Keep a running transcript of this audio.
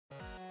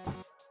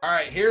All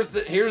right, here's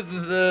the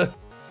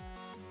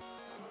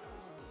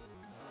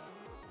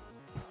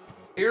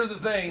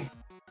thing.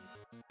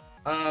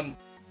 And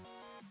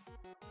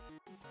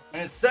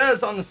it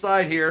says on the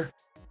side here,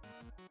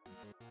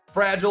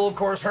 fragile, of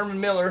course, Herman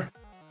Miller,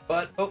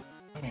 but oh,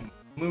 let me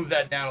move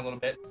that down a little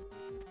bit.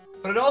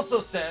 But it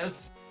also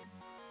says,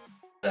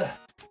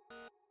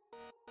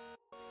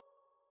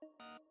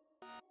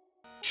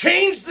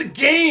 change the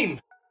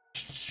game,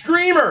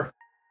 streamer,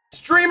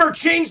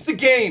 change the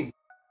game.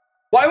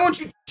 Why won't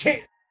you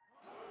change?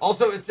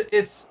 Also,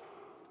 it's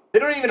they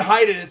don't even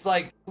hide it. It's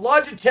like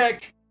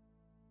Logitech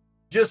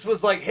just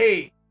was like,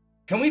 hey,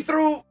 can we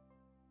throw,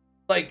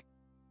 like,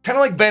 kind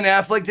of like Ben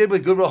Affleck did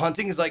with Good Will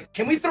Hunting, is like,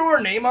 can we throw our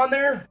name on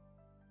there?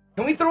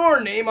 Can we throw our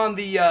name on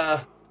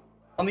the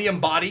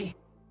Embody?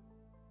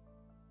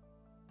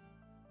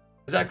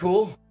 Is that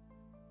cool?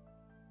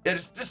 Yeah,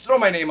 just throw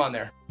my name on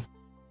there.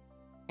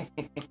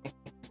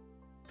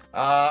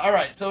 All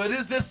right, so it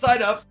is this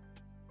side up.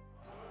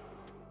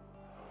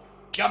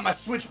 Got my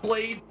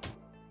switchblade,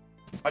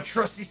 my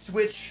trusty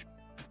switch.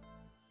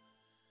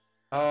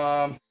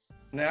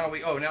 Now we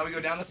go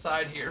down the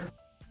side here.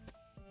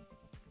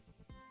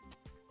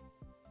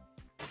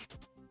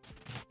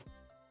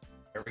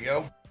 There we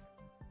go.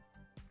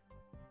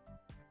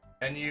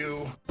 And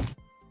you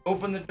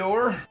open the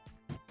door.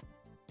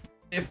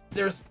 If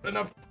there's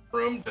enough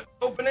room to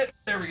open it,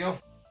 there we go.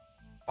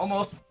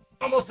 Almost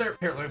there.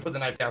 Here, let me put the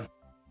knife down.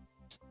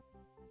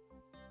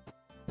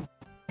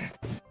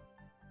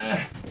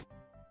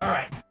 All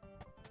right,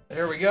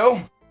 there we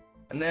go.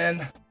 And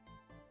then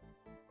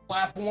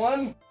flap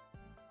 1,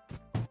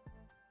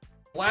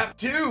 flap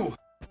 2.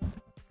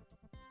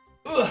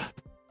 Ugh.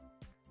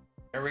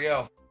 There we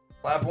go.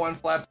 Flap 1,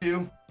 flap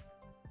 2.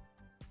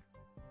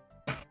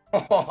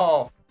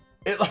 Oh,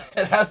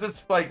 it has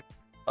this like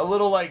a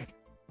little like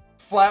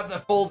flap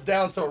that folds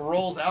down so it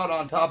rolls out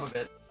on top of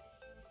it.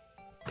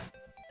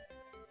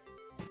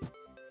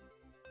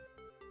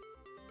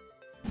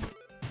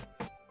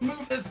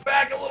 Move this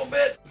back a little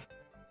bit.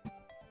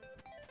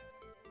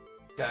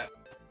 Okay.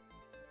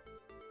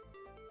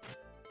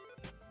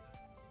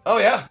 Oh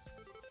yeah,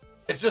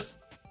 it's just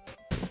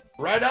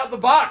right out the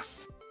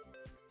box.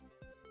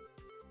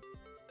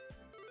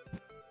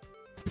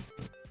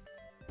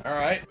 All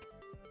right.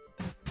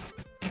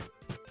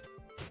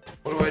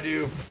 What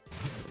do?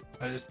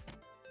 I just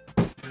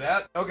do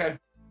that? Okay.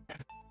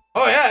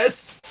 Oh yeah,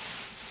 it's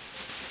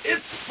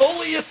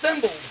fully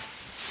assembled.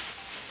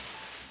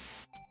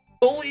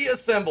 Fully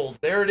assembled.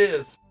 There it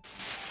is.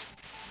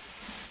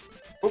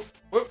 Whoop,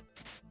 whoop.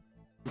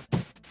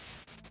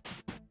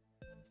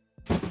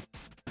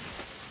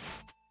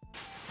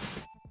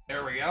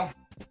 There we go.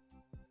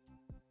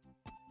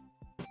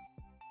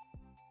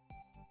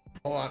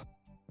 Hold on.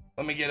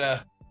 Let me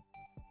get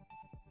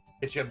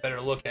you a better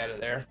look at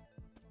it there.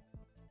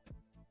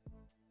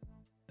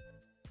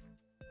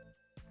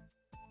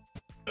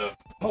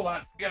 Hold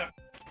on. I gotta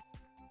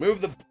move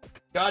the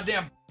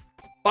goddamn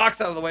box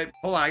out of the way.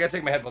 Hold on. I gotta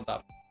take my headphones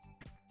off.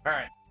 All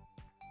right.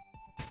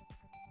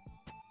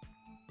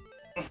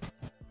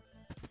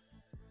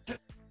 Get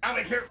out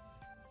of here.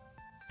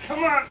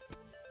 Come on.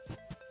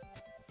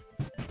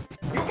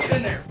 You get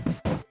in there.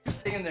 You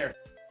stay in there.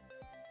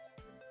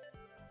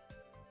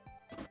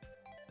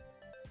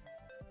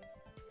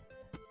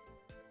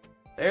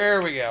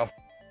 There we go.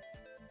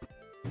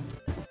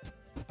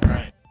 All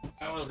right.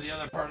 That was the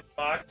other part of the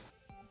box.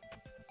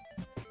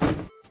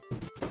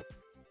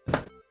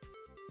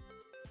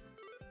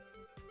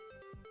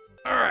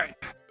 All right.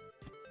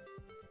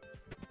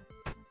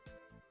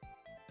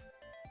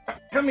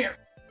 Come here.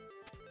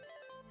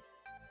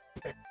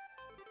 Okay.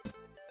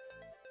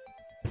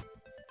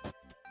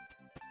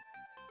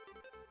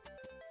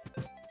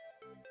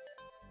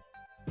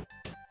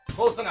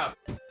 Close enough.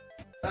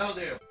 That'll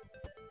do.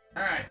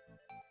 All right.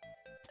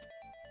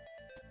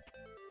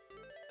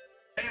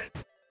 Hit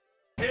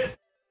it.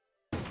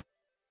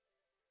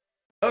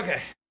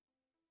 Okay.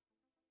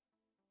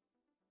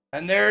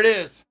 And there it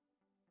is.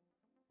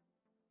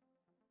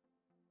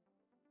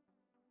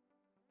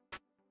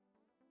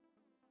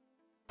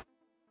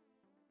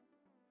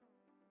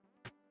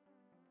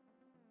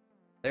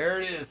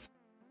 There it is.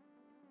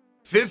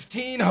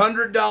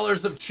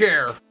 $1,500 of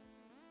chair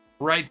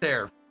right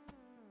there.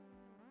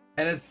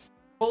 And it's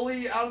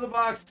fully out of the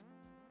box.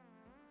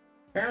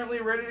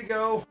 Apparently ready to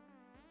go.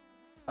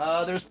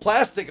 There's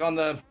plastic on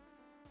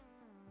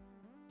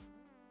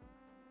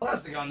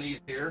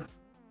these here.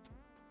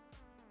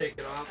 Take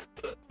it off.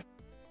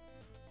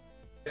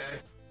 Okay.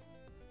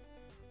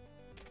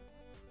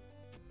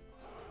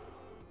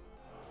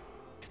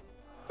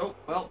 Oh,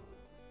 well.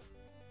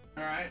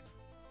 All right.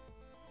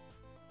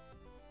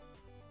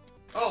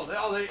 Oh,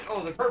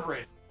 they're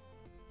perforated.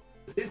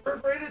 Is these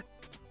perforated?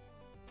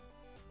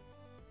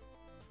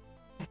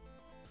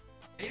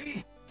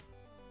 Maybe.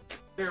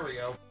 There we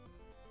go.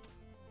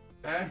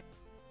 Okay.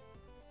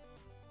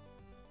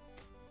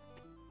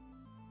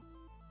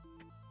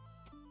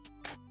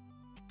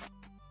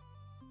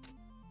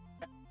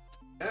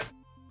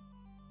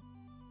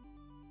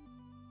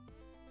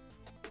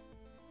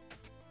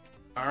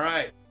 All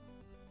right.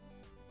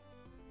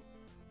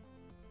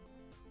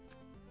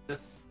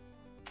 This.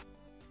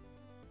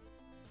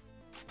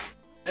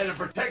 And to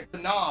protect the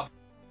knob.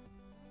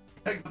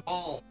 Protect the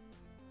ball.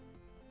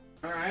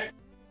 All right.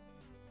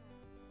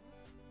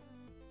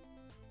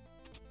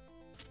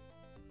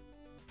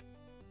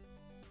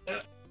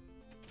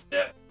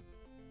 Yep.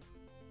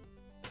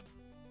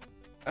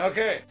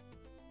 Okay.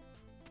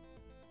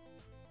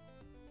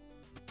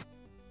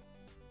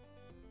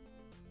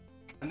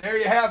 And there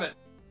you have it.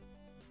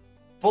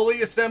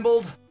 Fully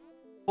assembled,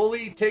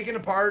 fully taken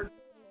apart.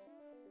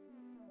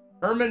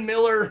 Herman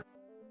Miller,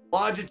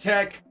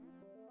 Logitech.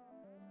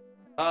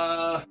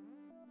 What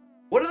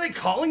are they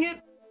calling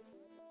it?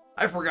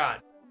 I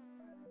forgot.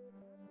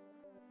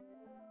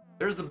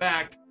 There's the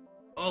back.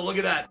 Oh, look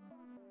at that.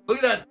 Look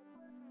at that.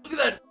 Look at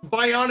that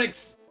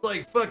bionics,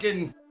 like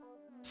fucking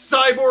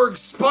cyborg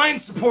spine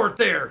support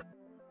there.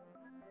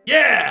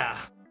 Yeah.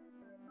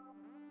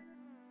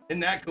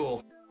 Isn't that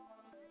cool?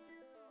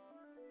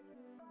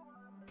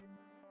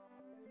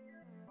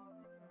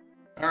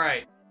 All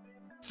right.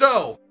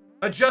 So,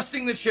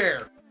 adjusting the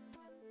chair.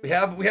 We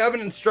have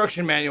an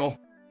instruction manual.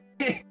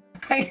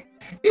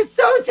 It's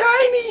so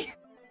tiny.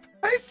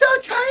 I'm so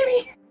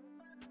tiny.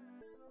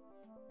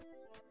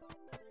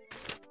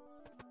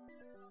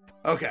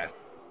 Okay.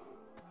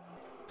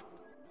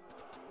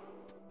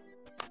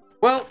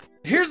 Well,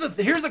 here's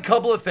a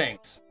couple of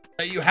things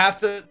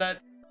that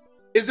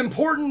is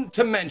important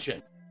to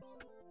mention.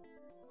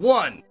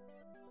 One,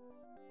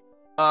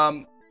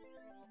 I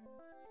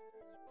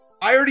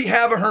already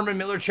have a Herman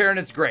Miller chair and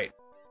it's great.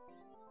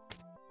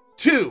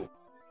 Two,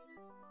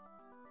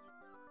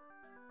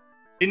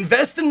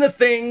 invest in the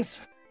things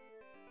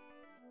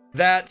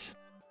that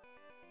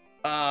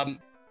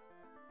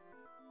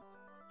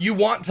you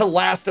want to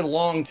last a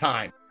long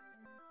time.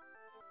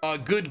 A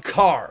good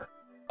car,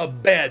 a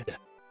bed,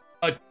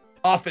 a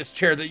office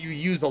chair that you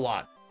use a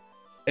lot.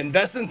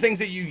 Invest in things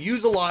that you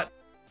use a lot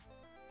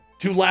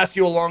to last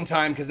you a long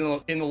time, because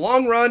in the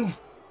long run,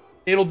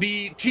 it'll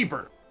be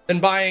cheaper than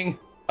buying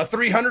a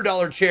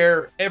 $300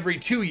 chair every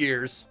 2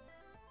 years.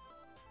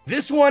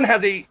 This one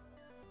has a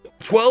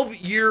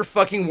 12-year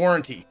fucking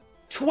warranty.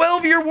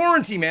 12-year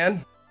warranty,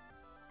 man.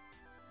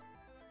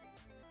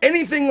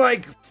 Anything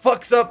like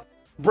fucks up,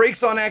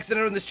 breaks on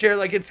accident with this chair,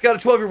 like it's got a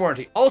 12-year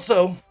warranty.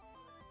 Also,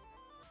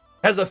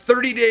 has a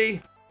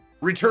 30-day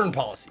return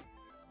policy.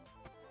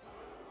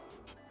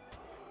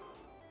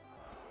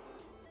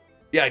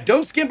 Yeah,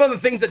 don't skimp on the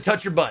things that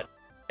touch your butt.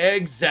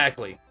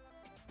 Exactly.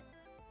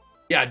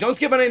 Yeah, don't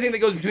skip on anything that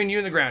goes between you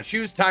and the ground.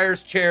 Shoes,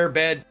 tires, chair,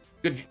 bed.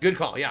 Good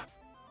call, yeah.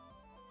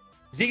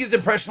 Zeke is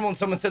impressionable and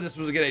someone said this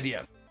was a good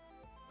idea.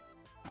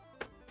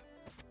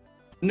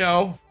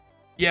 No.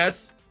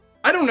 Yes.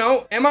 I don't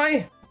know. Am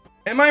I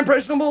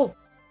impressionable?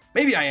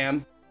 Maybe I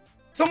am.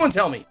 Someone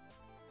tell me.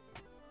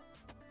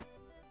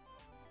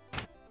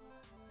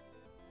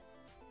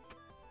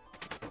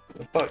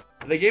 Fuck.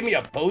 They gave me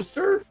a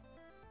poster?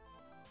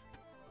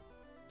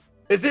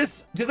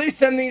 Do they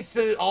send these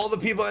to all the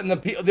people, and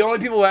the only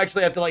people who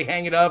actually have to like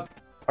hang it up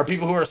are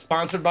people who are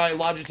sponsored by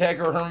Logitech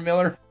or Herman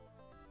Miller?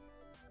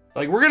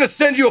 Like, we're gonna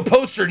send you a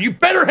poster and you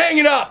better hang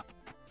it up.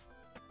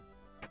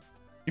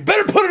 You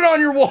better put it on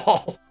your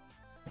wall.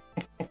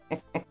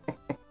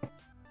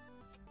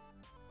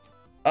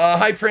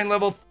 Hype train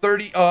level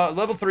 30,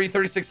 level 3,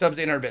 36 subs,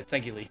 800 bits.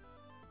 Thank you, Lee.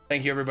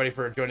 Thank you everybody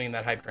for joining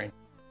that hype train.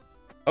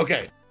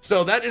 Okay,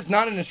 so that is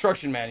not an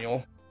instruction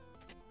manual.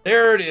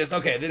 There it is.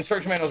 Okay, the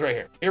instruction manual is right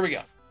here. Here we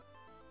go.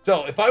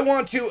 So if I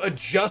want to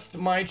adjust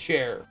my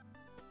chair,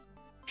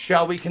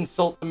 shall we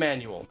consult the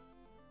manual?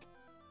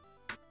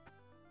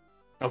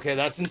 Okay,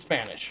 that's in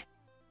Spanish.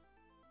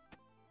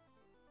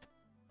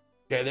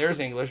 Okay, there's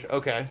English.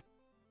 Okay.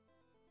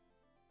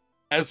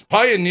 As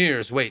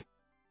pioneers, wait.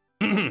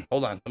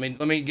 Hold on. Let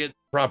me get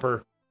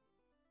the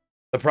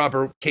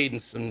proper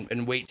cadence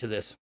and weight to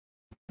this.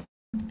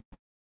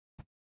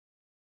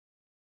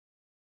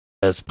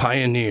 As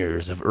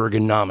pioneers of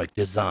ergonomic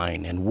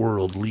design and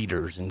world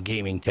leaders in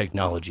gaming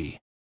technology,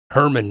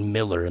 Herman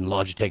Miller and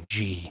Logitech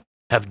G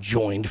have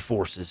joined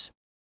forces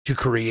to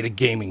create a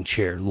gaming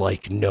chair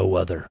like no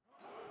other.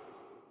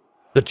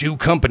 The two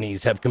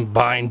companies have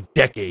combined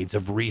decades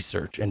of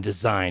research and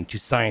design to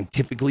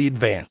scientifically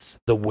advance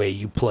the way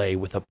you play,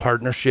 with a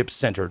partnership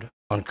centered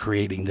on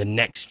creating the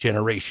next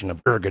generation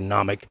of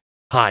ergonomic,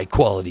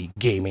 high-quality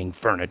gaming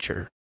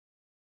furniture.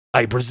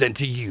 I present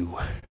to you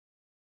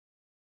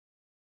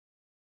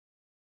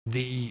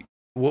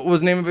what was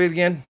the name of it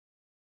again?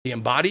 The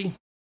Embody?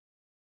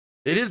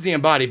 It is the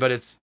Embody, but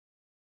it's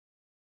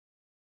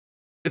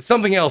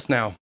something else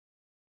now.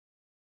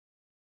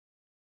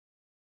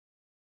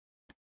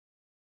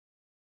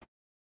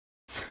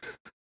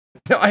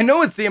 No, I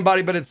know it's the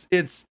Embody, but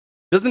it's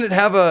doesn't it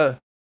have a?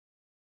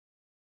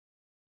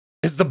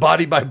 It's the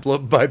Body by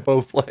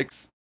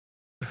Bowflex.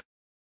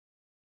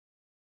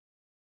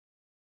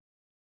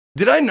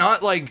 Did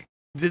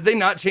they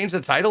not change the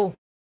title?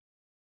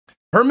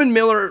 Herman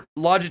Miller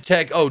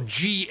Logitech,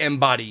 G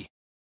Embody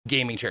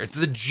gaming chair. It's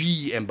the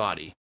G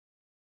Embody.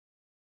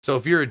 So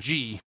if you're a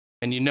G,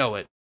 and you know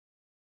it.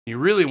 You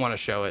really want to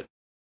show it.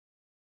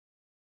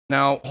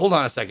 Now, hold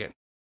on a second.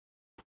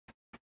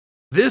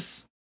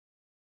 This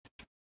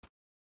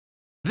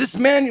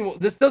manual,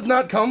 this does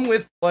not come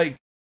with, like,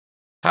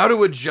 how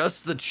to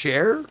adjust the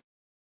chair.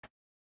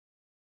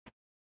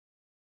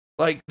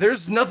 Like,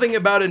 there's nothing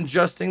about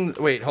adjusting.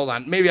 Wait, hold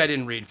on. Maybe I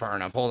didn't read far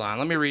enough. Hold on.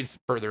 Let me read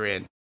further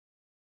in.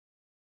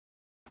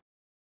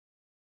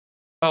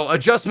 Oh,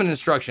 adjustment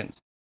instructions.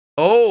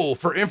 Oh,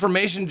 for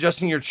information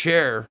adjusting your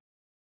chair,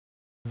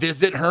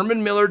 visit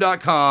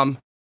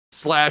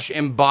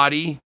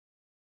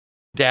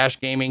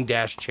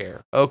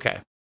hermanmiller.com/embody-gaming-chair.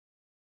 Okay.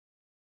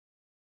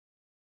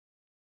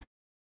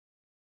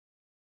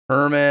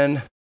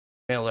 Herman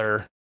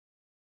Miller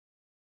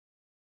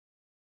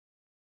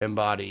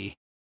Embody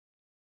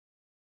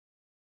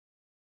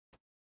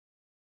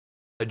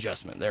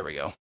adjustment. There we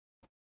go.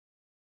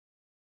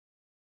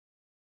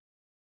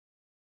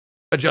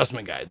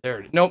 Adjustment guide. There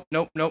it is. Nope.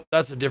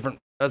 That's a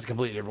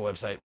completely different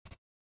website.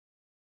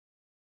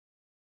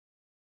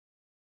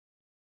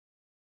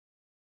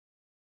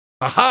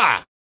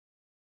 Aha!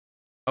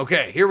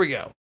 Okay, here we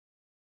go.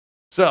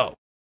 So,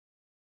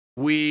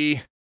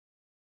 we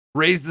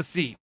raise the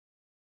seat.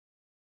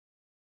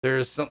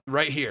 There's something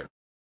right here.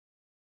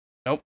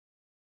 Nope.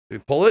 We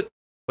pull it.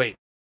 Wait.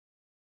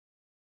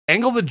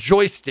 Angle the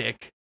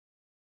joystick.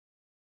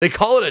 They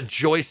call it a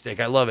joystick.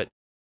 I love it.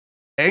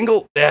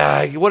 Angle.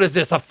 What is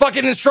this? A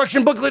fucking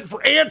instruction booklet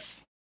for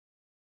ants?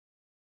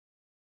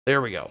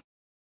 There we go.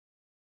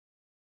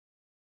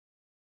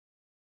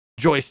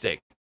 Joystick.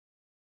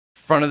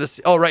 Front of the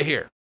seat. Oh, right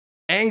here.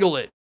 Angle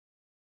it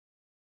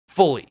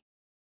fully.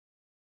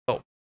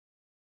 Oh.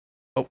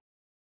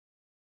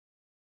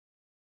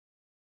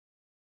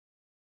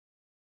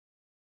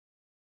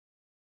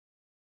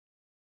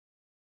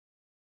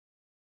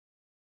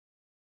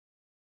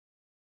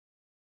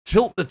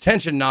 Tilt the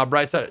tension knob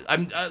right side.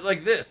 I'm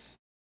like this.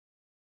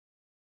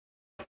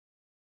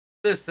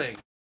 This thing.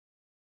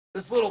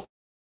 This little.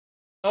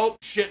 Oh,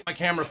 shit. My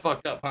camera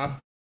fucked up, huh?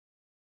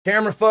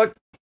 Camera fucked.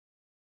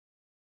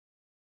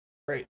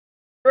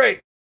 Great.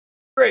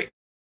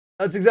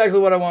 That's exactly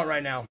what I want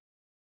right now.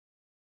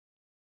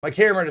 My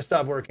camera to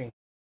stop working.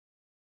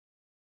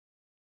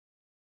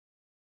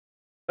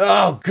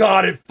 Oh,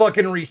 God, it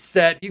fucking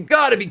reset. You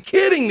gotta be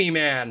kidding me,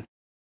 man.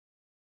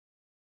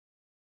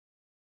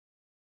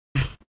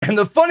 And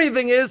the funny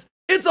thing is,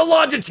 it's a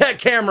Logitech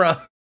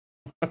camera.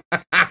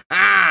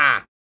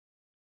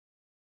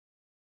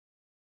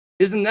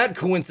 Isn't that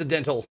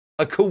coincidental?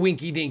 A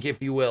coinky dink,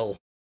 if you will.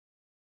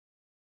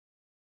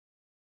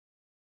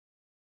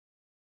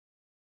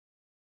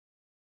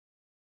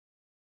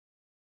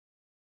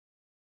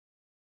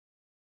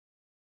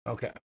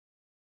 Okay.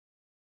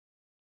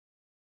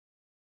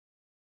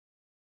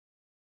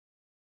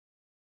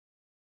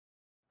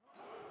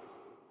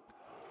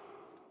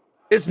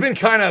 It's been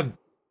kind of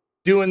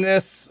doing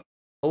this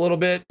a little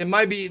bit. It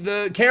might be,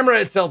 the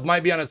camera itself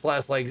might be on its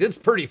last legs. It's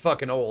pretty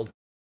fucking old.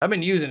 I've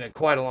been using it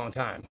quite a long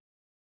time.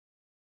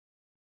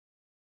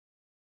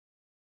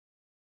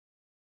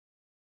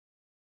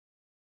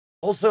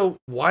 Also,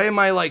 why am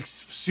I like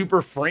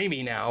super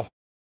framey now?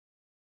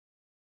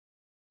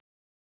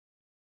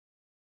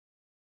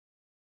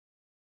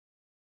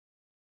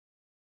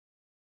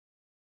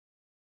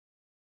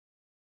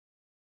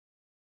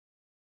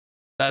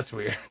 That's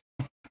weird.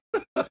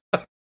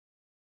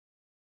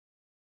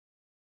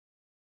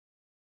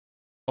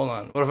 Hold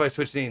on. What if I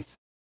switch scenes?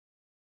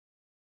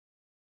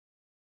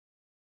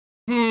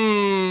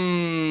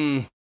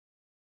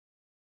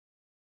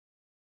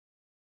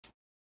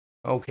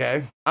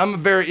 Okay. I'm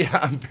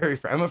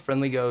a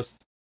friendly ghost.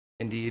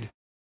 Indeed.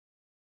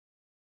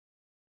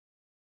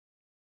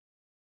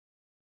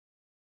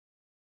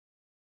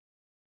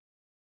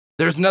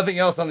 There's nothing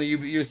else on the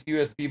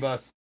USB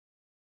bus.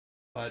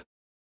 But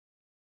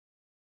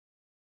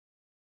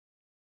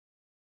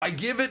I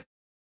give it,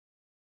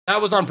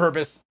 that was on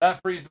purpose.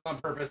 That freeze was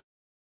on purpose.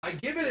 I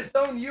give it its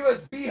own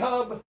USB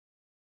hub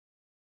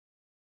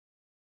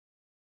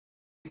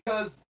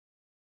because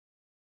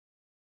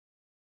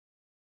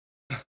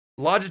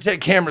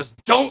Logitech cameras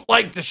don't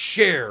like to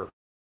share.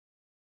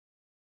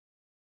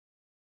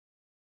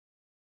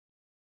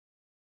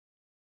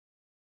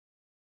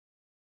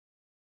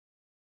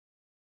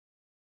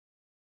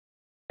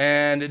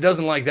 And it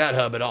doesn't like that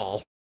hub at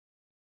all.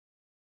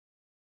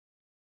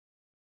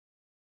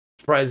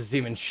 Surprised it's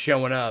even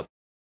showing up.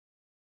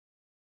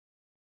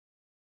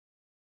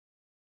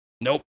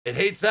 Nope, it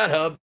hates that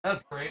hub.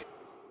 That's great.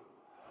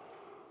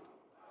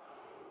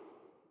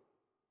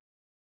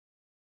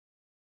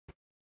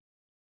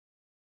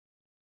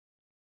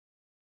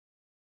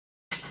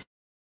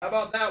 How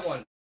about that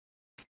one?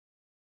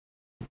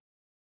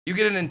 You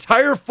get an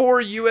entire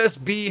 4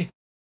 USB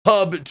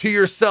hub to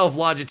yourself,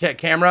 Logitech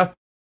camera.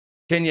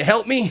 Can you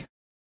help me?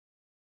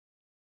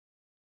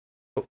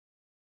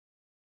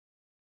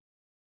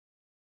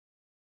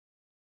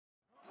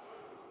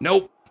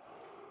 Nope.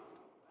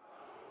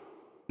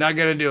 Not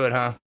gonna do it,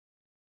 huh?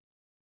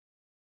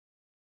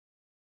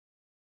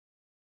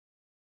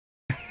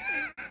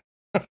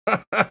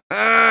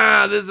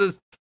 This is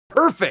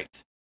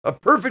perfect. A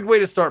perfect way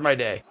to start my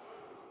day.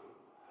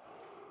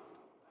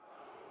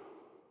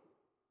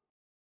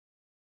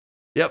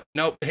 Yep.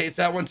 Nope. Hates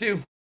that one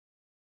too.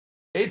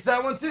 Hates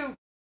that one too.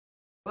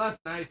 Well, that's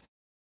nice.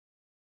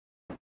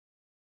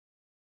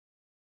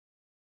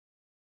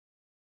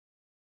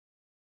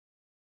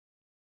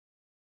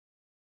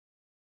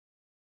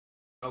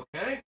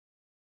 Okay.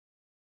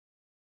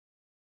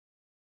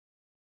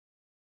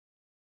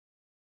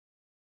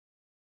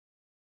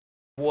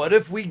 What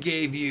if we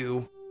gave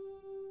you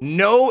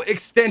no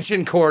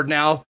extension cord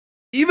now,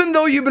 even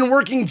though you've been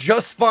working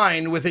just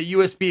fine with a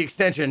USB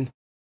extension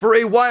for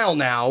a while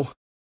now?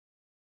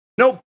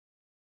 Nope.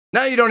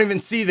 Now you don't even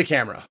see the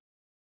camera.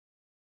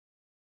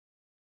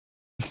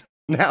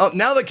 Now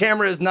the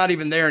camera is not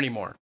even there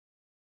anymore.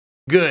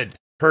 Good.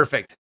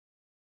 Perfect.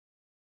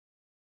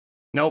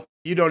 Nope.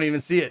 You don't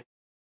even see it.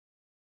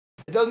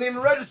 It doesn't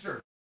even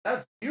register.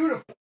 That's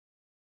beautiful.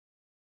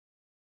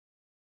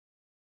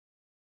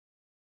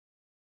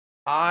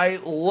 I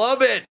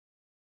love it.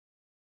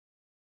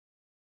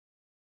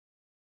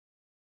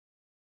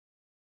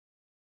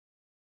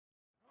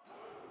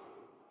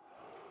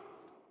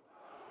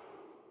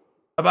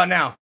 How about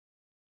now?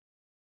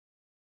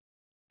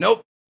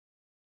 Nope.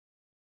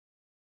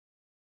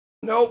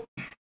 Nope.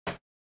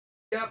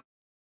 Yep.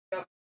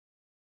 Yep.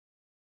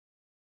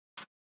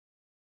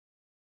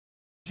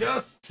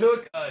 Just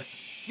took a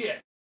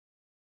shit.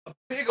 A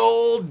big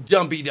old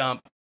dumpy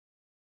dump.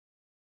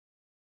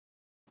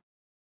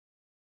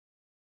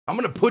 I'm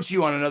going to put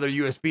you on another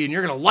USB and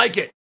you're going to like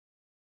it.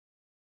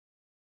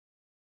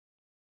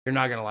 You're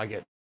not going to like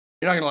it.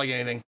 You're not going to like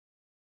anything.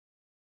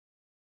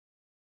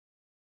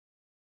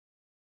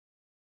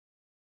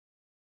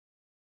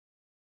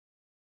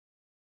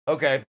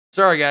 Okay.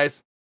 Sorry,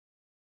 guys.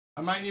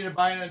 I might need to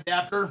buy an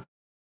adapter.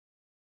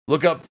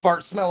 Look up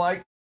fart smell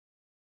like.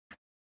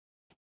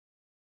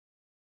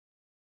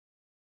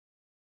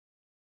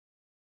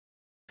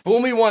 Fool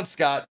me once,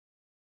 Scott.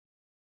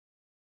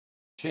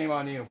 Shame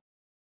on you.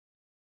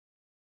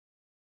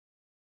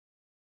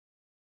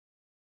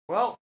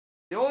 Well,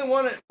 the only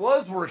one it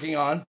was working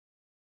on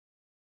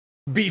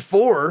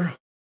before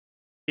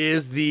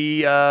is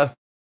the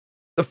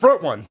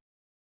front one.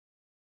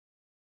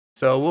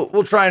 So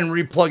we'll try and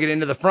replug it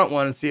into the front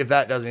one and see if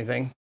that does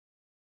anything.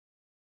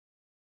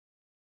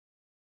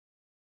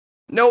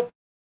 Nope.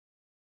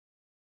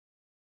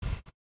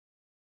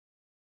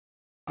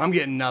 I'm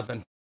getting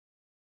nothing.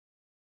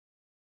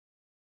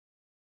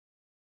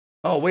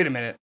 Oh, wait a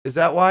minute. Is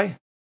that why?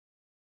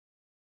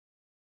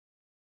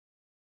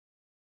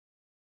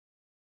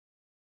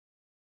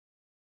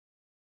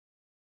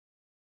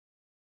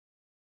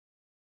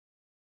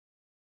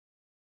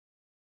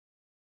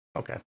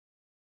 Okay.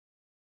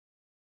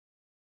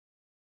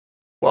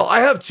 Well, I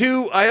have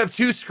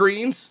two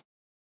screens,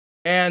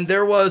 and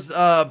there was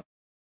a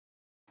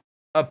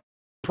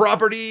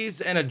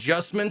properties and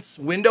adjustments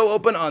window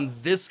open on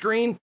this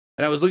screen,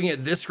 and I was looking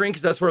at this screen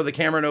because that's where the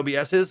camera and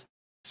OBS is.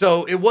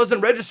 So it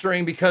wasn't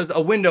registering because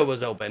a window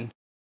was open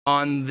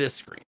on this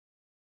screen.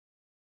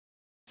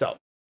 So,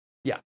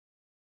 yeah,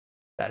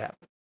 that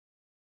happened.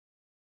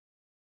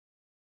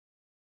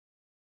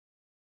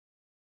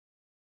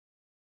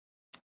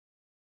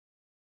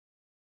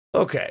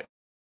 Okay.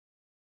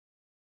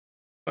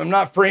 I'm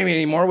not framing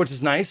anymore, which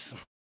is nice.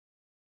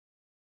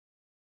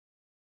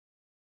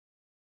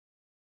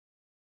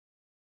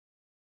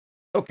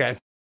 Okay.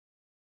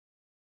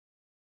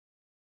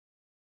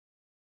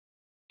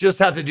 Just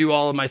have to do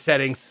all of my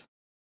settings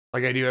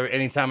like I do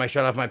anytime I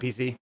shut off my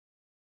PC.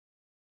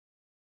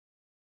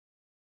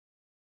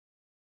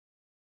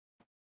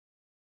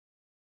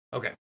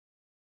 Okay.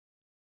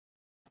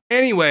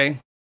 Anyway,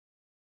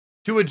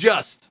 to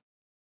adjust.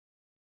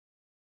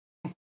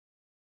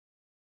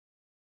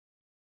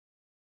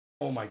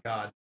 Oh my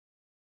God.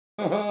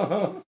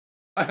 I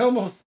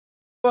almost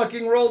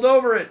fucking rolled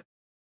over it.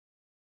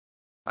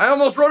 I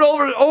almost rolled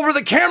over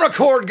the camera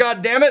cord,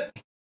 God damn it.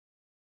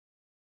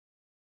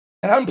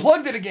 And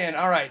unplugged it again.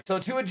 All right. So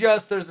to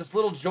adjust, there's this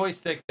little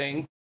joystick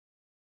thing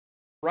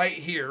right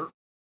here.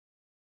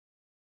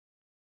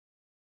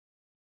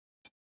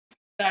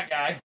 That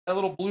guy, that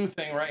little blue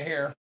thing right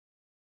here.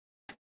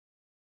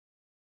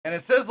 And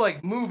it says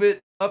like move it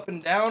up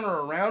and down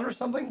or around or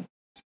something.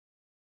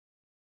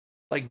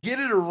 Like get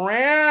it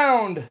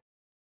around.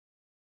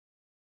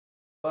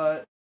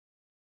 But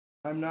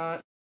I'm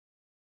not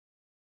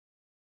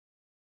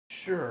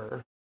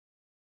sure.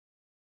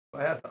 Do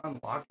I have to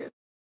unlock it?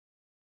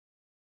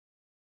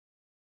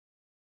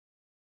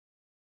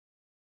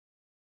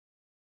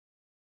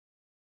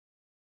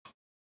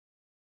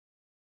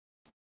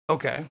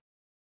 Okay.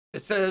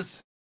 It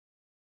says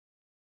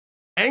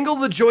angle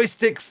the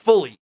joystick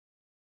fully.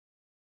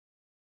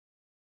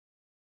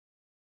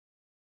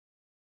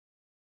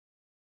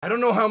 I don't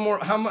know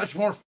how much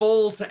more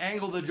full to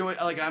angle the joy.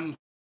 Like I'm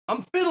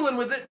fiddling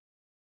with it.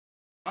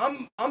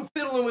 I'm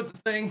fiddling with the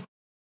thing.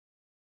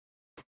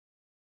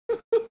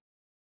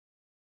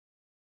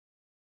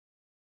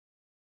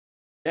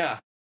 Yeah.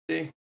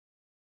 See?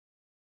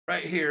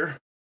 Right here.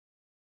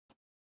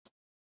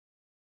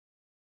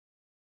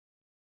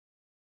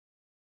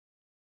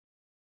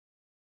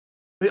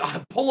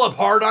 I pull up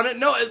hard on it.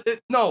 No,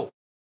 no.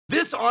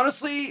 This,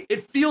 honestly,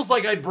 it feels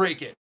like I'd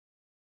break it.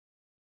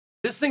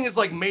 This thing is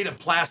like made of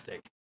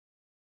plastic.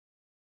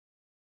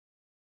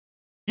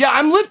 Yeah,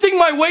 I'm lifting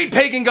my weight,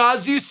 Pagan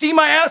Gods. Do you see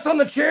my ass on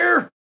the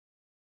chair?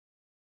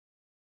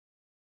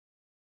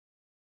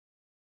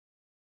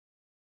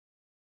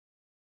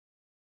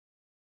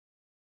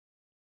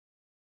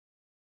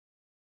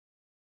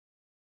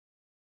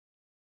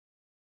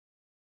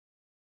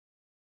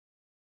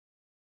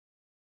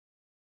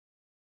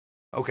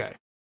 Okay.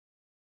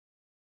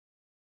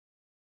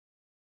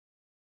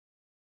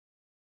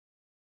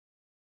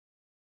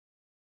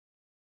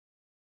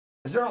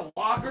 Is there a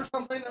lock or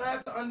something that I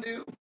have to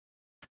undo?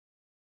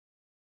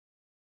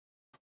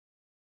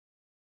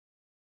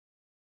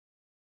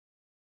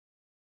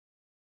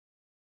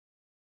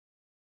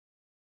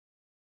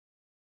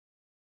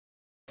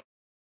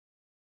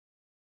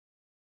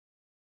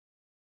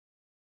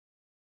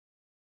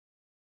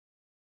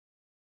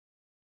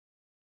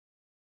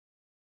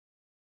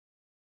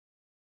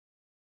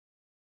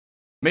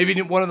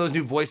 Maybe one of those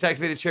new voice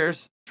activated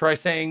chairs. Try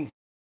saying,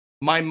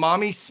 "My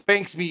mommy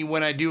spanks me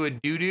when I do a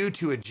doo-doo"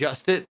 to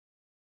adjust it.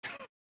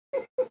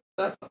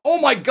 Oh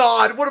my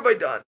God, what have I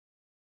done?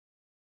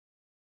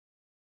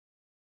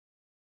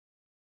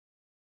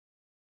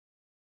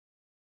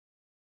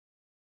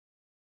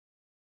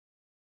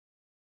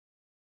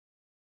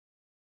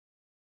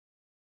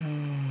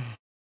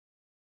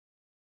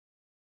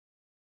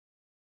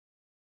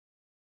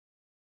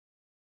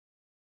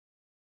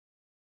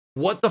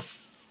 What the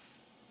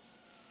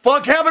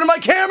fuck happened to my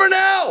camera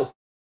now?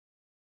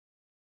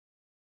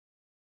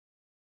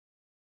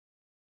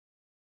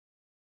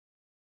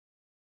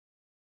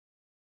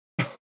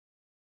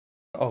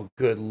 Oh,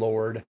 good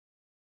Lord.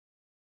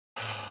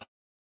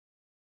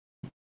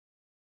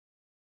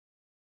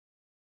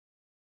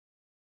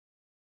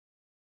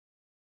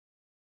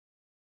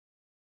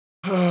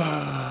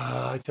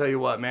 I tell you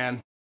what,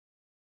 man.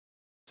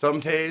 Some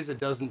days it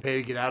doesn't pay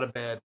to get out of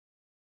bed.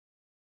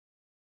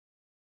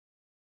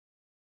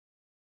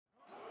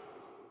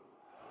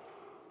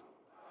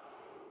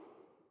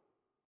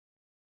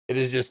 It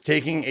is just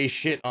taking a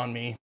shit on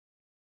me.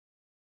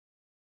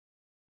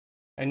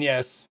 And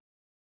yes,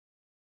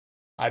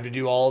 I have to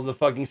do all of the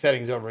fucking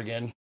settings over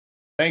again.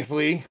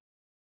 Thankfully,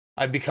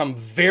 I've become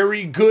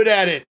very good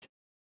at it.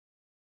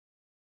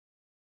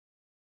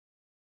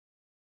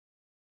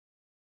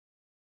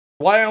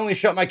 Why I only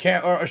shut my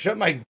shut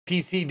my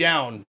PC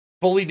down,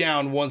 fully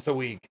down once a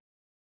week.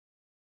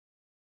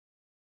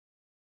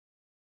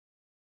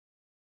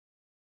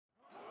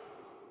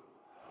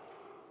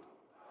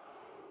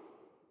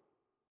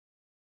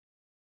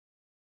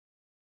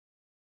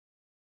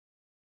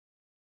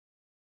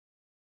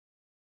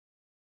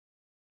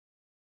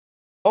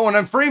 Oh, and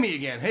I'm framey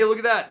again. Hey, look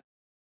at that.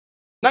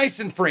 Nice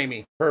and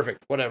framey.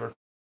 Perfect. Whatever.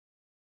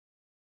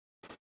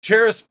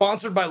 Chair is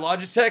sponsored by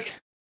Logitech?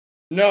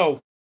 No.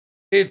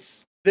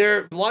 It's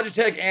their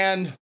Logitech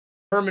and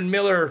Herman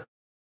Miller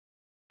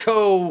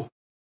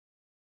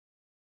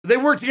they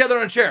work together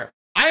on a chair.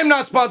 I am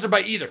not sponsored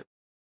by either.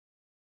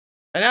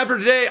 And after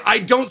today, I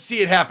don't see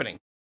it happening.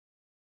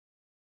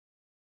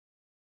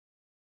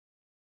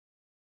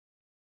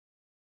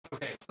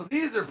 Okay, so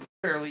these are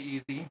fairly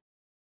easy.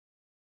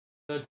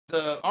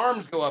 The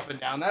arms go up and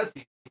down. That's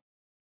easy.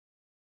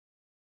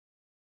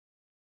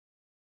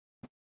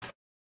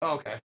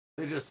 Okay,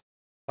 they just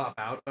pop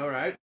out. All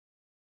right.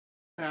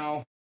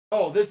 Now,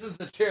 oh, this is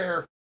the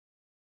chair.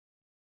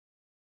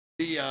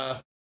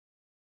 The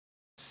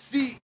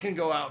seat can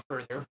go out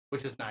further,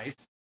 which is nice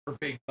for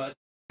big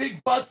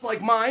butts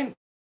like mine.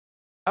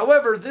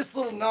 However, this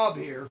little knob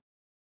here,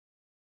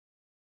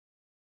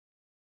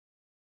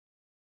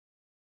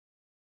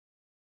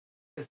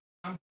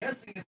 I'm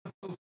guessing it's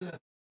supposed to.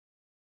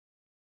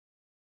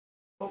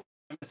 Oh,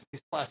 I missed a piece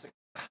of plastic.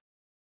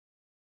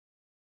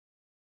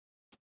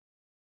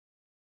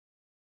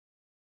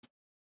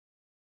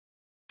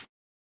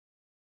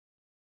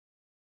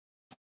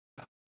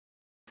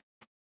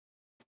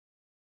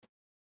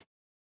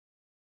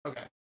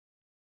 Okay.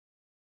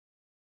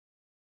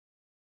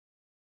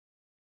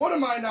 What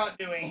am I not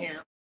doing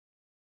here?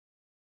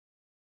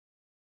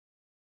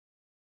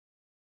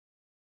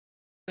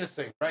 This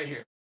thing right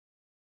here.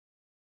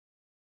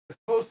 It's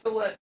supposed to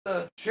let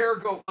the chair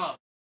go up.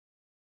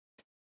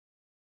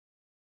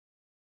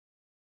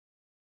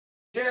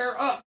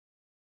 Chair up.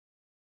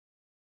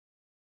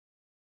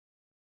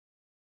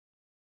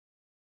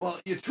 Well,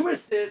 you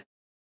twist it,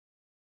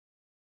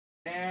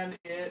 and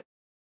it.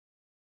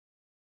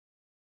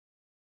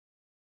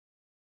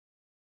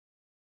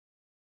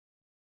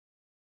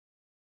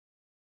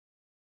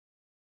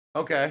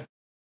 Okay.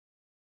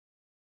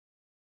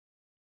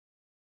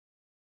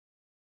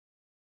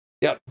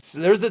 Yep. So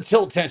there's the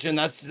tilt tension.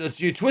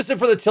 That's you twist it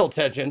for the tilt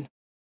tension.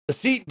 The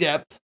seat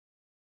depth.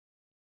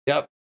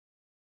 Yep.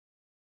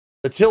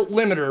 The tilt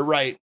limiter,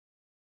 right.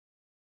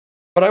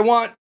 But I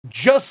want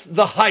just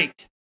the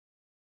height.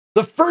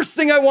 The first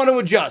thing I want to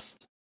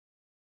adjust.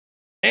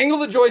 Angle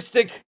the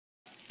joystick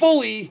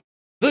fully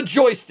the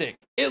joystick.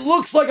 It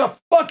looks like a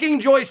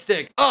fucking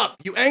joystick. Up.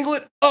 You angle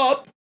it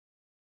up.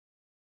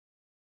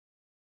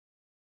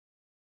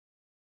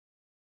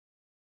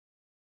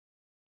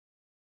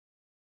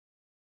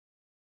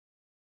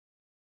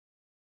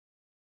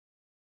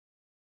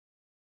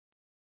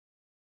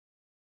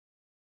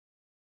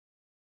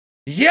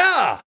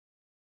 Yeah.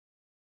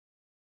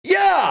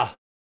 Yeah.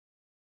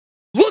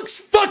 Looks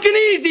fucking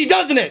easy,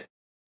 doesn't it?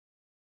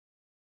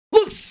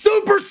 Looks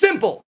super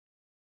simple.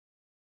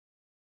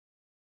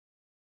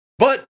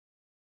 But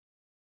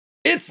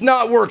it's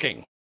not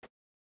working.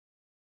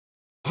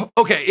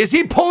 Okay, is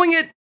he pulling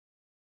it?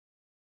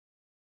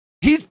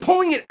 He's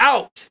pulling it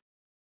out.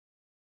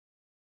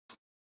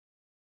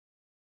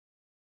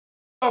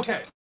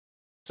 Okay,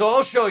 so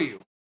I'll show you.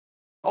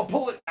 I'll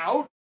pull it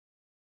out.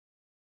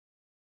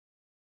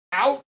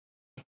 Out.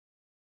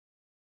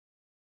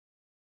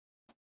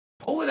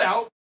 Pull it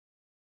out.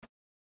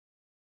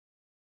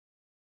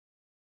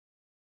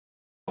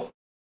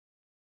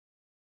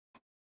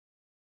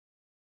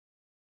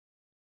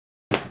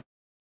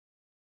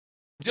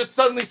 Just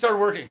suddenly started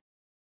working.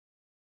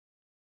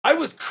 I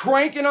was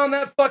cranking on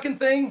that fucking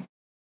thing.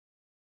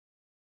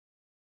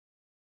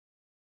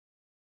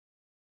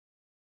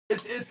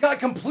 It's got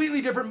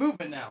completely different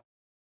movement now.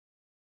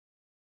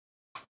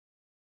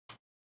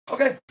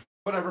 Okay,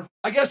 whatever.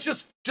 I guess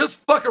just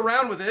fuck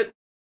around with it.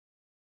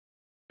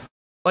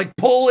 Like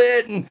pull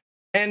it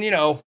and you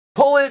know,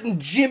 pull it and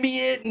jimmy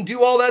it and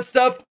do all that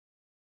stuff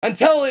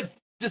until it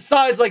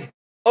decides like,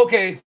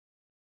 okay,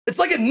 it's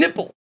like a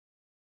nipple.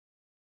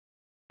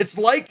 It's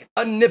like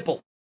a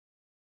nipple.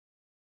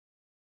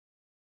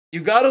 You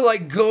gotta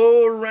like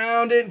go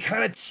around it and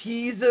kind of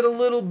tease it a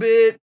little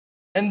bit,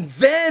 and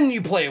then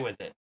you play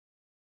with it.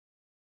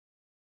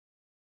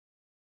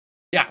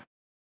 Yeah.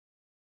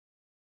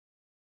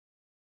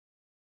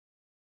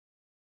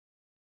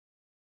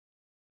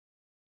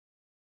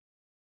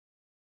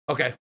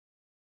 Okay.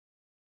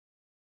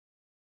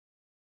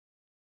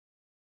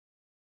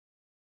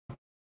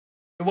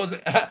 It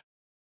wasn't.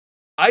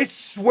 I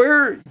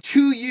swear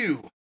to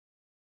you,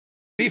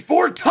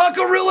 before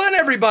Taco-Rilla and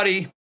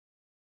everybody,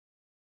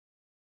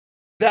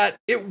 that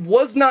it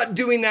was not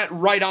doing that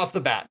right off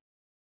the bat.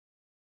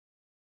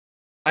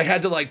 I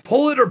had to like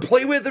pull it or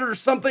play with it or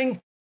something,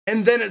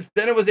 and then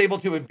it was able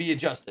to be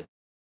adjusted.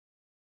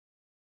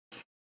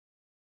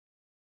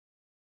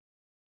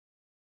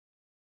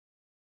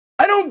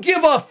 I don't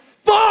give a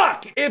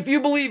fuck if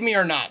you believe me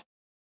or not.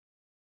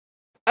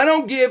 I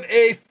don't give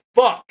a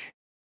fuck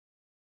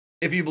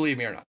if you believe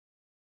me or not.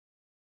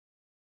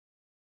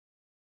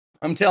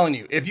 I'm telling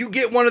you, if you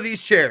get one of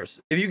these chairs,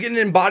 if you get an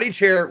Embody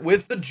chair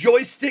with the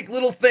joystick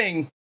little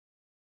thing,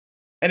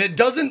 and it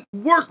doesn't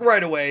work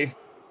right away,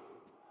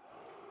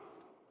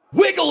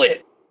 wiggle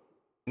it.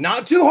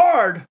 Not too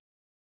hard.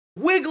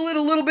 Wiggle it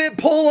a little bit,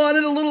 pull on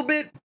it a little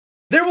bit.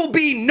 There will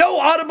be no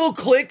audible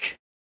click.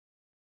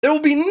 There will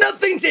be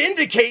nothing to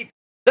indicate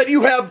that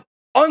you have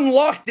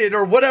unlocked it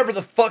or whatever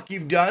the fuck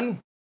you've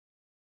done.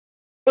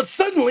 But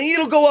suddenly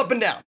it'll go up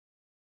and down.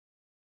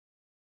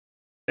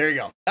 There you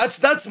go.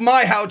 That's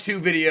my how-to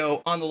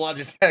video on the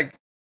Logitech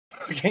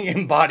fucking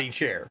Embody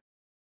chair.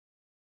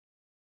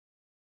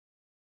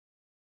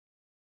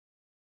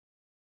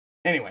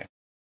 Anyway.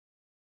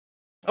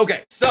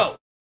 Okay, so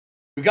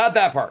we got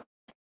that part.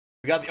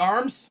 We got the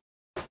arms.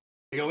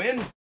 They go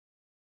in.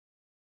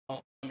 Oh,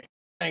 let me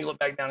angle it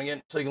back down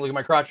again so you can look at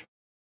my crotch.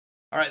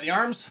 All right, the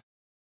arms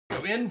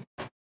go in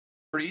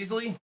pretty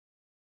easily.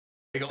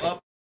 They go up,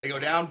 they go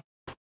down.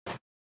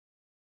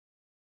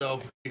 So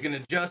you can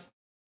adjust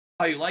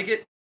how you like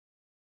it.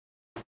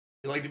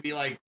 You like to be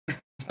like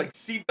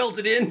seat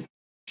belted in,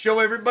 show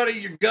everybody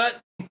your gut.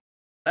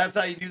 That's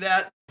how you do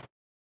that.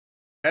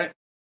 Okay.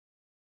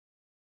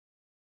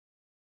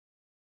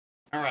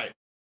 All right.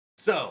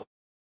 So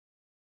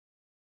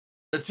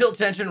the tilt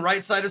tension,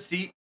 right side of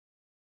seat.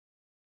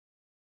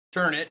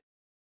 Turn it.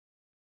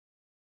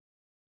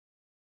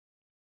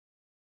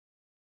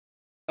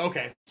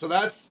 Okay, so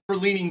that's for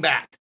leaning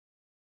back.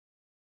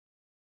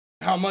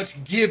 How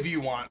much give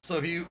you want. So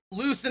if you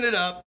loosen it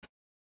up,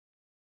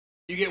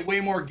 you get way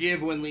more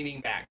give when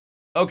leaning back.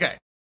 Okay,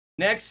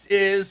 next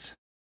is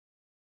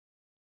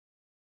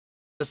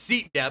the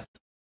seat depth.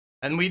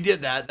 And we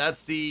did that.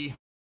 That's the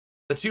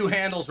two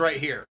handles right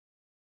here.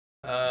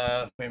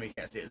 Maybe you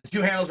can't see it. The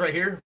two handles right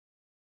here.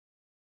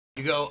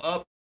 You go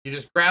up, you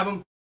just grab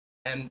them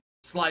and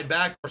slide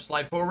back or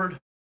slide forward.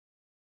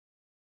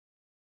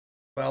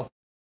 Well,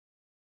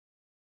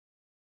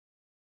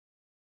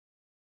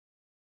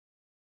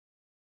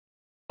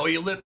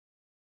 you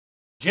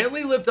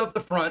gently lift up the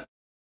front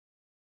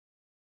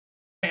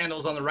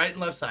handles on the right and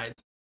left sides.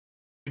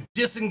 You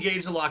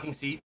disengage the locking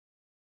seat.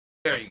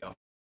 There you go.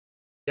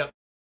 Yep.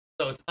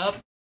 So it's up,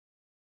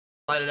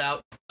 slide it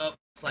out, up,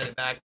 slide it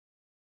back.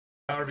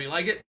 However you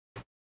like it.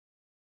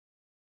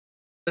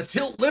 The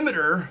tilt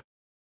limiter,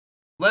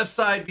 left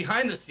side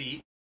behind the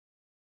seat,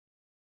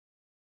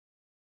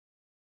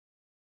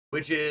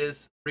 which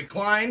is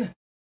recline.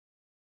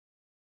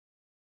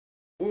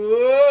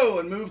 Whoa,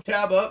 and move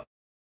tab up.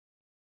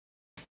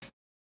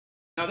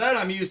 Now that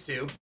I'm used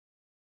to.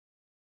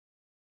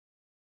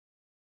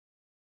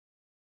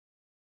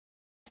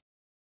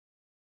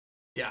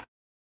 Yeah.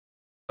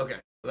 Okay,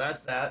 so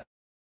that's that.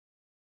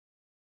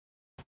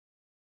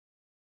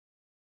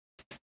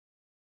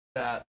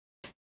 That.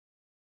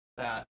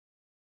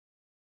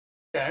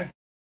 Okay.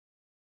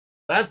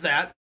 That's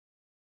that.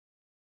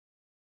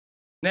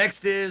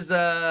 Next is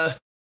the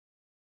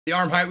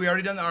arm height. We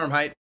already done the arm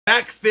height.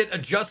 Back fit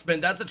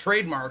adjustment. That's a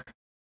trademark.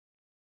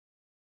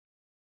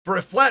 For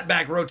a flat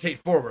back, rotate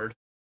forward.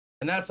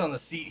 And that's on the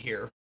seat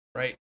here.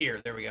 Right here.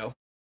 There we go.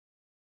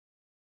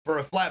 For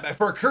a flat back.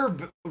 For a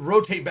curved,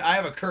 rotate back. I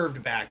have a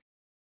curved back.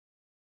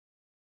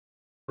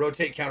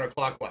 Rotate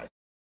counterclockwise.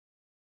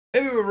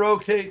 Maybe we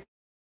rotate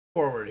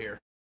forward here.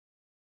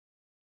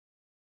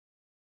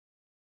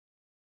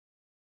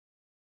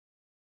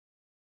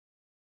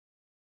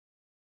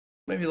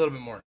 Maybe a little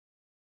bit more.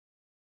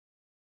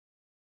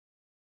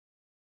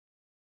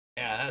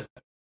 Yeah.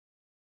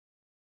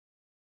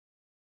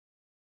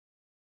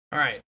 All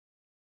right.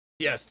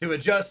 Yes, to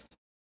adjust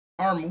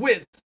arm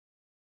width,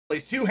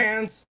 place 2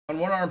 hands on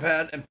one arm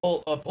pad and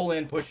pull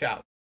in, push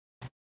out.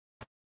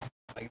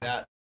 Like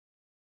that.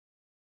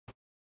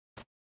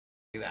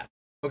 Like that.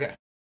 Okay.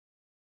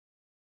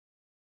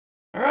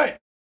 All right.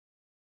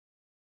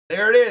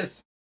 There it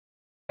is.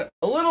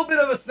 A little bit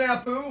of a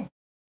snafu.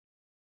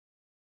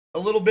 A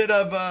little bit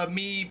of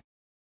me.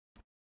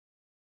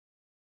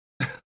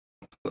 A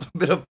little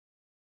bit of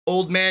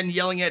old man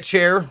yelling at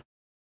chair.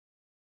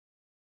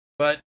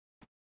 But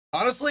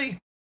honestly,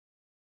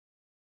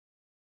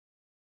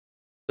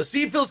 the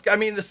seat feels, I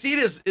mean, the seat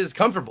is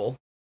comfortable.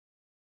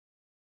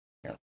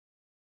 Here.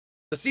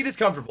 The seat is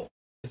comfortable.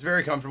 It's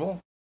very comfortable.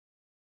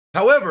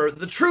 However,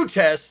 the true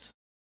test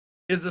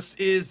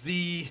is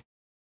the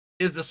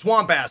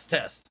swamp ass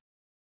test.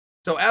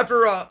 So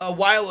after a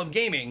while of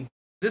gaming,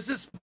 this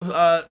is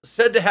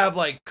said to have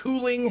like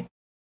cooling,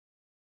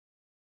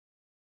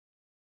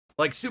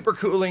 like super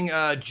cooling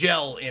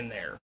gel in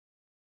there.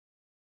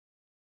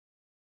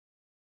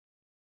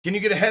 Can you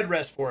get a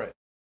headrest for it?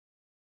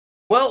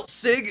 Well,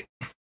 Sig,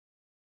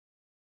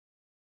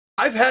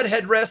 I've had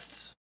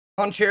headrests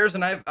on chairs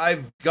and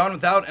I've gone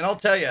without, and I'll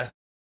tell you,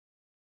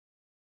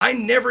 I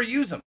never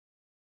use them.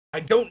 I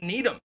don't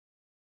need them.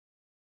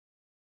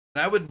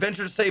 And I would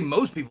venture to say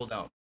most people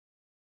don't.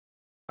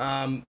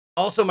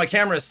 Also, my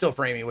camera is still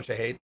framing, which I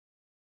hate.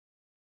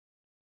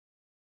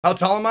 How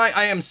tall am I?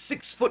 I am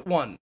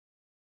 6'1".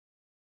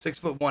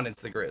 6'1",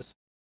 it's the Grizz.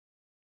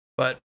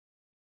 But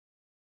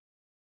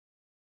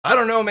I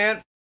don't know,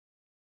 man.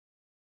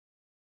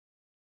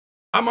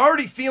 I'm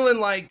already feeling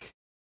like,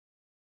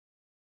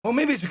 well,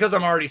 maybe it's because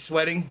I'm already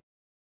sweating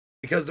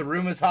because the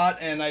room is hot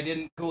and I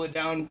didn't cool it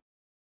down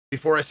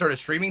before I started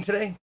streaming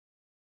today.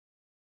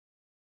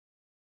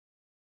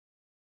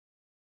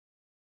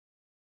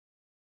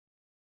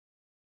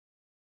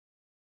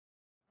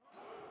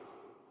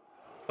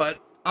 But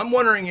I'm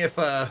wondering if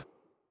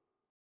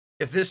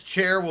this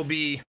chair will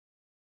be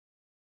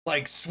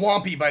like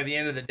swampy by the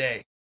end of the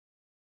day.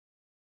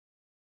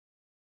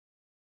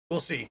 We'll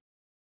see.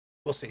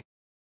 We'll see.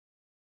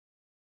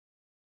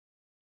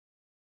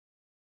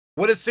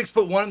 What is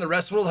 6'1" in the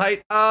rest world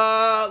height?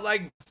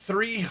 Like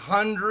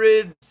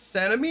 300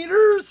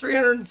 centimeters,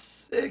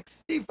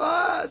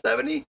 365,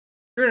 70,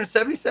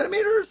 370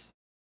 centimeters.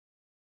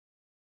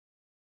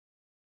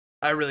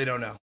 I really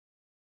don't know.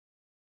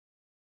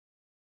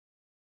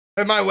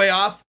 Am I way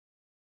off?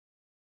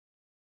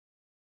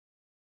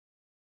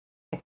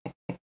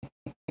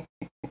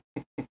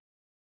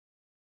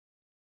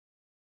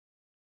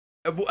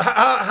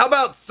 How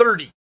about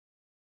 30?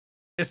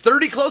 Is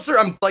 30 closer?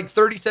 I'm like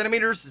 30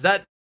 centimeters. Is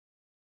that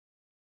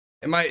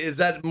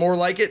more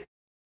like it?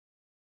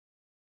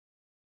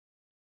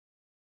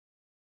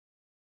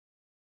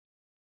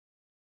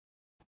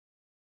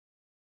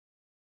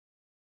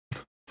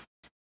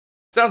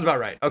 Sounds about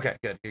right. Okay,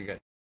 good. You're good.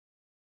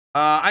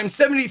 I'm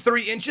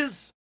 73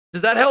 inches.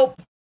 Does that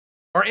help?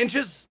 Are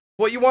inches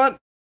what you want?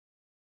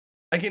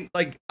 I can,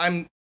 like,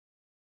 I'm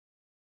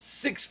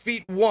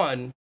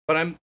 6'1", but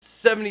I'm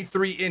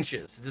 73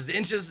 inches.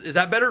 Is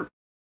that better?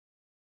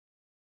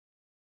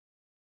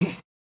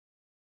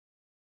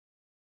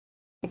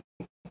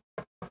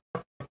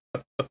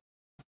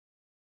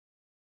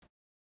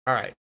 All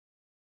right.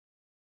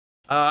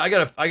 I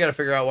gotta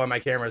figure out why my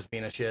camera's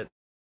being a shit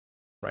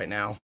right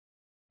now.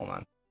 Hold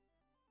on.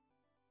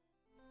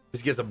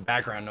 Just get some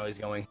background noise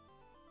going.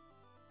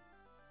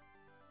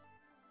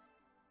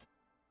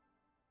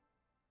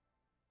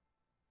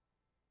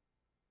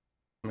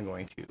 I'm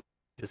going to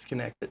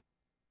disconnect it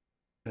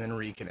and then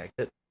reconnect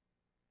it.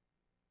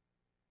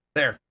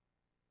 There.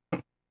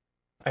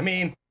 I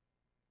mean,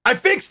 I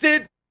fixed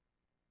it.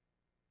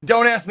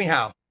 Don't ask me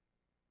how.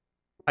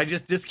 I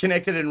just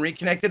disconnected and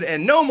reconnected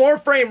and no more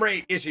frame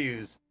rate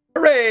issues.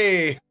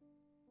 Hooray!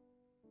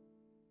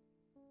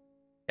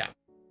 Yeah.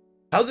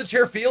 How's the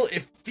chair feel?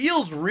 It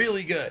feels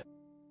really good.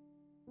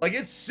 Like,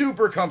 it's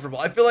super comfortable.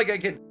 I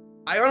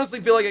honestly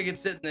feel like I could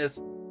sit in this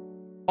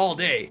all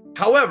day.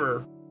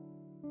 However,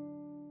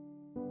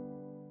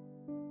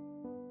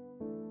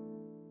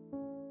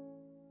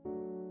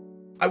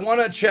 I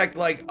want to check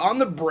like on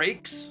the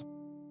breaks.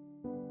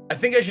 I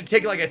think I should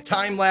take like a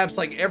time lapse,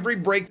 like every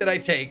break that I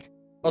take,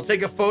 I'll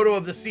take a photo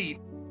of the seat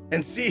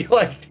and see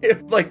like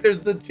if like there's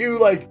the two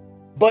like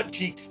butt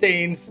cheek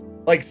stains,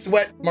 like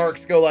sweat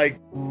marks go like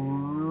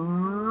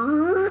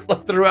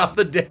throughout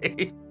the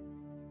day.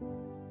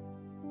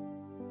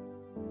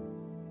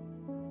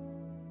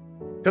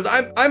 Because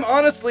I'm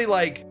honestly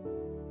like,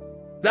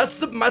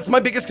 that's my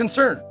biggest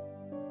concern.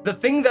 The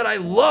thing that I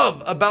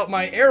love about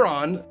my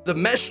Aeron, the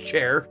mesh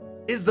chair,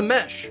 is the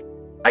mesh.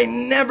 I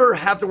never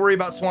have to worry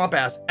about swamp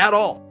ass at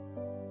all.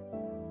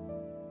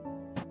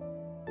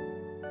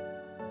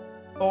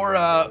 Or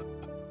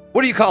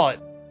what do you call it?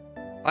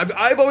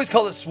 I've always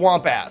called it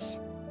swamp ass.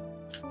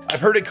 I've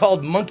heard it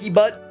called monkey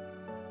butt.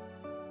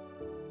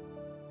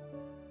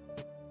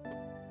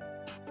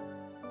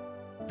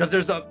 Because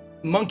there's a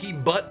monkey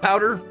butt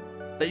powder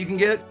that you can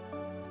get.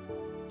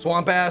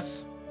 Swamp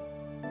ass,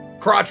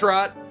 crotch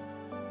rot.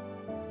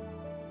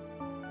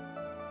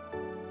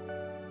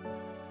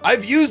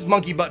 I've used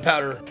monkey butt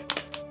powder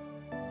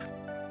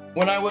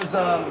when I was,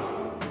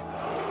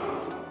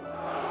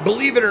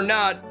 believe it or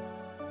not,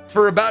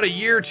 for about a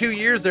year, 2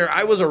 years there,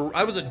 I was a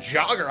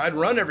jogger. I'd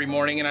run every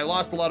morning and I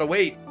lost a lot of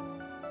weight.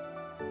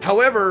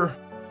 However,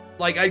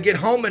 like I'd get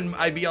home and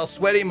I'd be all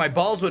sweaty and my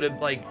balls would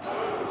have like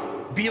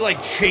be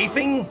like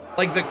chafing,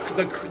 like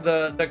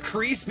the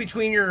crease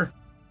between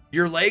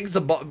your legs,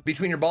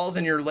 between your balls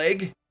and your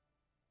leg,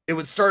 it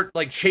would start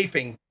like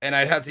chafing and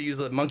I'd have to use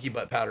the monkey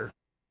butt powder.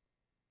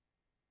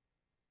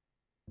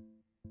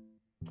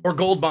 Or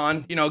Gold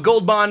Bond, you know,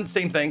 Gold Bond,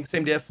 same thing,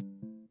 same diff.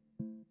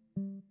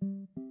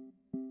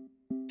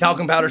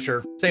 Talcum powder,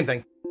 sure, same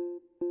thing.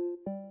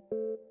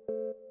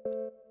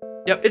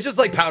 Yep, it's just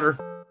like powder,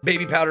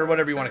 baby powder,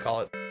 whatever you want to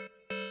call it.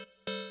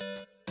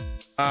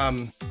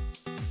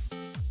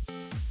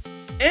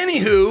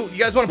 Anywho, you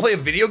guys want to play a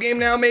video game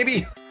now,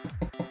 maybe?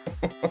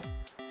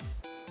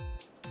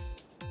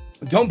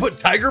 Don't put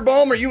Tiger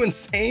Balm? Are you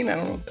insane? I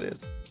don't know what that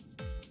is.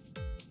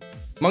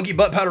 Monkey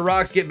butt powder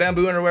rocks. Get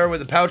bamboo underwear with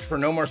a pouch for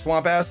no more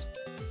swamp ass.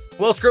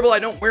 Well, Scribble, I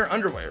don't wear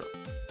underwear.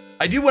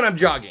 I do when I'm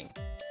jogging,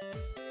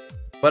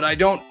 but I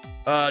don't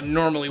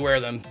normally wear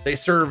them. They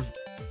serve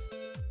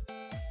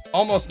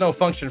almost no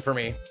function for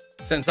me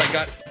since I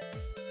got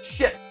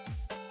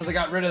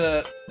rid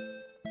of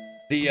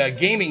the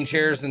gaming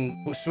chairs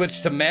and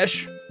switched to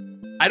mesh.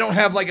 I don't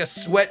have like a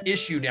sweat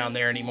issue down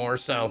there anymore,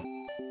 so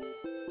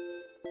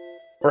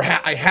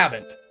I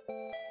haven't,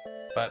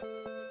 but.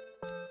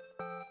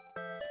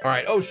 All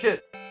right. Oh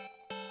shit!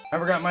 I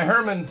forgot my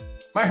Herman.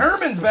 My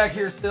Herman's back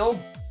here still.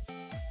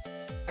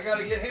 I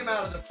gotta get him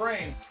out of the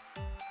frame.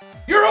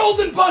 You're old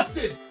and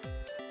busted.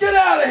 Get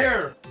out of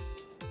here.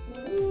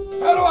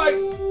 How do I?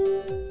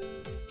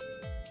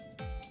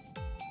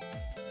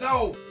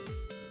 No.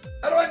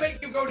 How do I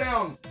make you go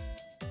down?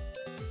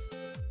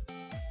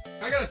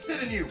 I gotta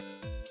sit in you.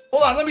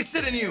 Hold on. Let me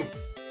sit in you.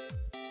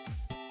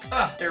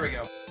 Ah, there we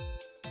go.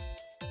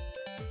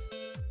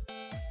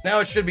 Now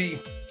it should be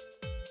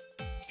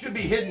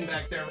hidden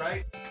back there,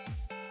 right?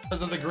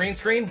 Because of the green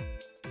screen?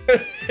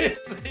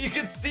 You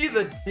can see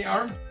the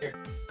arm here.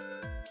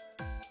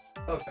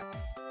 Okay.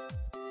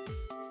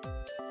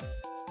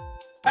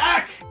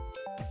 Back!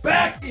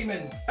 Back,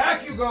 demon!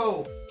 Back you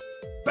go!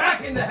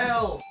 Back into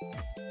hell!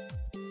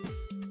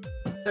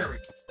 There we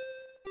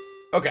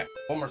go. Okay,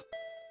 one more.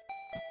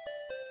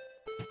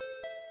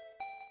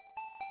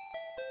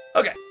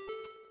 Okay.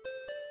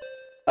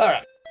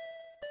 Alright.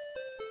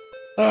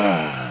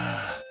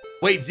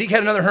 Wait, Zeke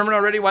had another Herman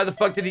already? Why the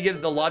fuck did he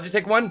get the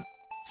Logitech one?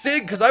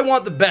 Sig, because I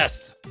want the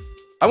best.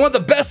 I want the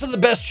best of the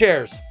best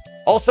chairs.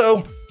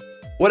 Also,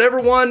 whatever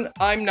one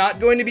I'm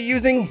not going to be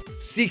using,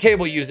 CK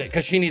will use it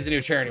because she needs a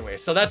new chair anyway.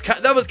 So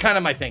that was kind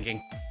of my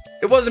thinking.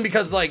 It wasn't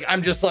because like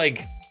I'm just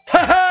like,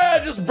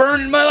 haha, just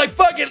burning my like,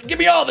 fuck it, give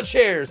me all the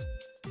chairs.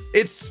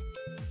 It's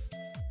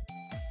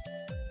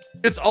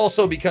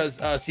also because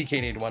CK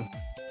needed one.